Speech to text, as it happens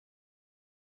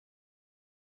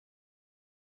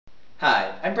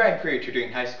Hi, I'm Brian Creer,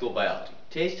 tutoring high school biology.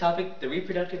 Today's topic, the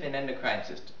reproductive and endocrine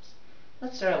systems.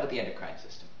 Let's start out with the endocrine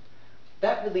system.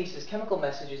 That releases chemical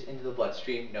messages into the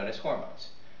bloodstream known as hormones,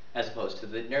 as opposed to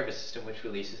the nervous system which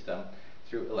releases them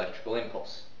through electrical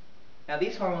impulse. Now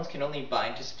these hormones can only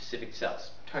bind to specific cells,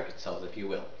 target cells if you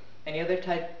will. Any other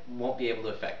type won't be able to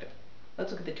affect them. Let's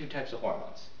look at the two types of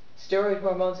hormones, steroid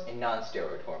hormones and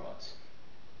non-steroid hormones.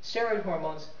 Steroid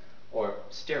hormones, or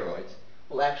steroids,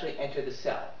 will actually enter the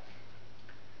cell.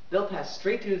 They'll pass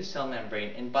straight through the cell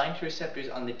membrane and bind to receptors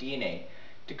on the DNA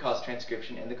to cause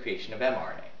transcription and the creation of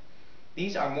mRNA.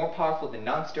 These are more powerful than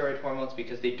non-steroid hormones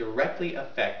because they directly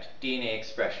affect DNA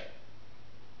expression.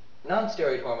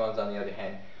 Non-steroid hormones, on the other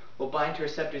hand, will bind to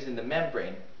receptors in the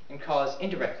membrane and cause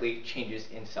indirectly changes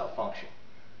in cell function.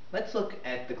 Let's look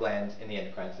at the glands in the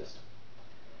endocrine system.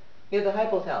 We have the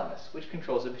hypothalamus, which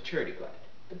controls the pituitary gland.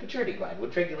 The pituitary gland,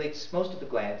 which regulates most of the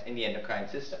glands in the endocrine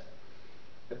system.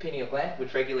 The pineal gland,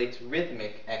 which regulates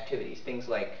rhythmic activities, things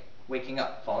like waking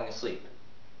up, falling asleep.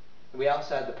 We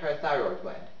also have the parathyroid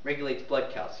gland, regulates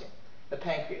blood calcium. The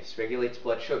pancreas regulates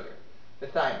blood sugar. The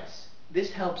thymus.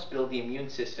 This helps build the immune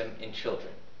system in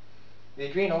children. The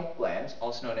adrenal glands,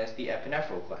 also known as the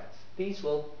epinephrine glands. These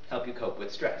will help you cope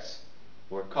with stress,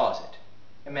 or cause it.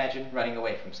 Imagine running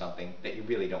away from something that you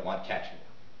really don't want catching you.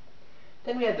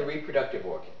 Then we have the reproductive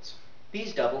organs.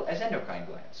 These double as endocrine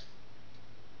glands.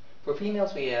 For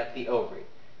females, we have the ovary,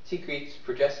 secretes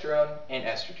progesterone and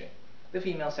estrogen. The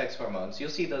female sex hormones,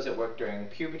 you'll see those at work during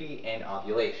puberty and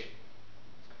ovulation.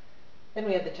 Then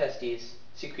we have the testes,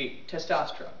 secrete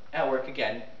testosterone, at work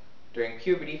again during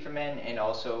puberty for men and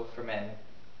also for men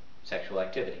sexual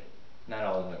activity, not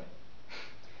all in women.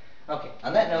 Okay,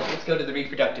 on that note, let's go to the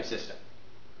reproductive system.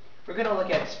 We're going to look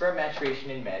at sperm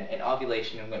maturation in men and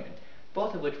ovulation in women,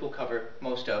 both of which will cover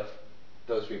most of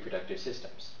those reproductive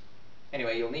systems.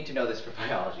 Anyway, you'll need to know this for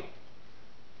biology.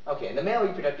 Okay, in the male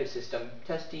reproductive system,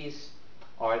 testes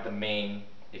are the main,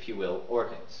 if you will,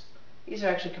 organs. These are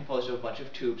actually composed of a bunch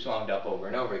of tubes wound up over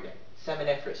and over again,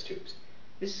 seminiferous tubes.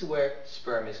 This is where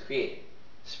sperm is created.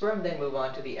 Sperm then move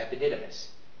on to the epididymis.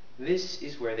 This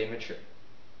is where they mature.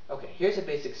 Okay, here's a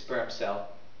basic sperm cell.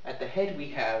 At the head we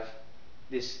have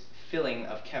this filling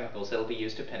of chemicals that will be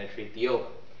used to penetrate the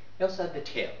ovum. We also have the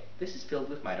tail. This is filled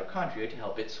with mitochondria to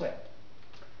help it swim.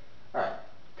 Alright,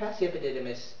 past the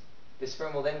epididymis, the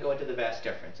sperm will then go into the vas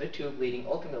deferens, a tube leading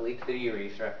ultimately to the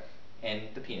urethra and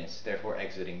the penis, therefore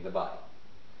exiting the body.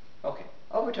 Okay,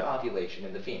 over to ovulation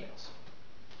in the females.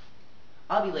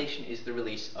 Ovulation is the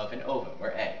release of an ovum,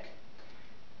 or egg.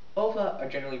 Ova are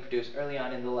generally produced early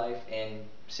on in the life and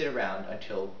sit around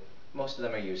until most of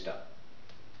them are used up.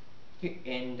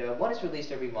 And one is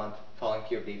released every month following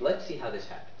puberty. Let's see how this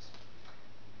happens.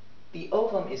 The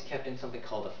ovum is kept in something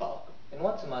called a follicle, and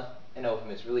once a month an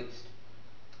ovum is released.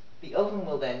 The ovum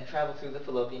will then travel through the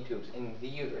fallopian tubes in the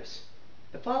uterus.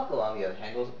 The follicle, on the other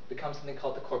hand, will become something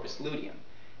called the corpus luteum.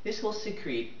 This will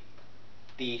secrete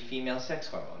the female sex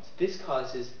hormones. This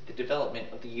causes the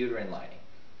development of the uterine lining,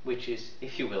 which is,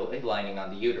 if you will, a lining on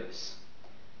the uterus.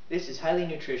 This is highly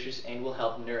nutritious and will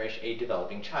help nourish a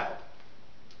developing child,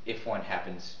 if one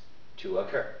happens to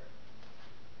occur.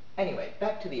 Anyway,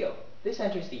 back to the ovum. This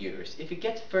enters the uterus. If it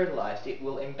gets fertilized, it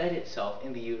will embed itself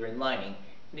in the uterine lining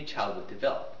and a child will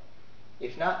develop.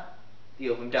 If not, the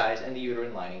ovum dies and the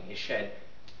uterine lining is shed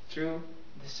through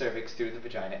the cervix, through the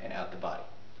vagina, and out the body.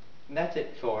 And that's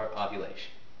it for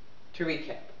ovulation. To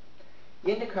recap,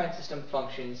 the endocrine system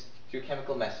functions through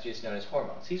chemical messages known as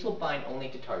hormones. These will bind only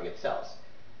to target cells.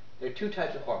 There are two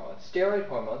types of hormones, steroid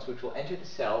hormones, which will enter the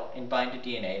cell and bind to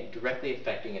DNA, directly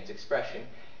affecting its expression,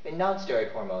 and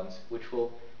non-steroid hormones, which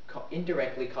will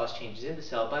indirectly cause changes in the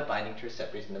cell by binding to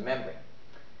receptors in the membrane.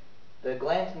 The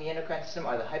glands in the endocrine system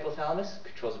are the hypothalamus,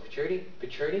 controls the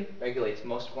pituitary, regulates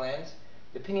most glands.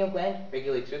 The pineal gland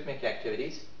regulates rhythmic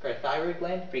activities. Parathyroid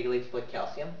gland regulates blood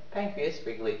calcium. Pancreas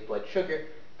regulates blood sugar.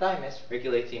 Thymus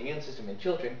regulates the immune system in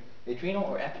children. The adrenal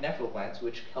or epinephrine glands,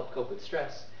 which help cope with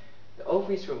stress. The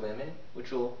ovaries for women,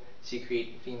 which will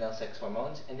secrete female sex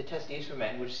hormones. And the testes for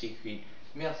men, which secrete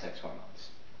male sex hormones.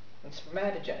 In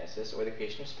spermatogenesis, or the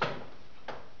creation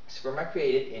of sperm are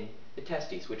created in the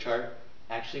testes, which are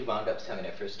actually wound up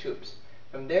seminiferous tubes.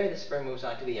 From there, the sperm moves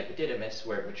on to the epididymis,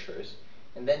 where it matures,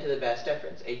 and then to the vas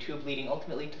deferens, a tube leading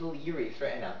ultimately to the urethra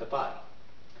and out the body.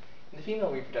 In the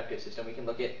female reproductive system, we can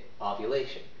look at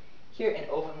ovulation. Here, an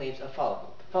ovum leaves a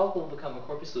follicle. The follicle will become a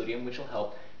corpus luteum, which will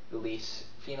help release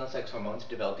female sex hormones to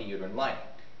develop the uterine lining,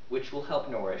 which will help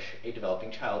nourish a developing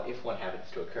child if one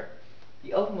happens to occur.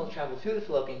 The ovum will travel through the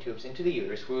fallopian tubes into the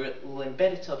uterus, where it will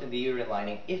embed itself in the uterine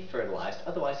lining if fertilized.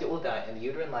 Otherwise, it will die, and the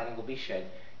uterine lining will be shed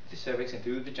through the cervix and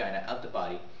through the vagina out the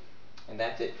body, And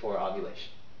that's it for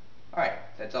ovulation. Alright,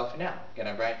 that's all for now. Again,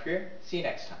 I'm Brian Freer. See you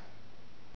next time.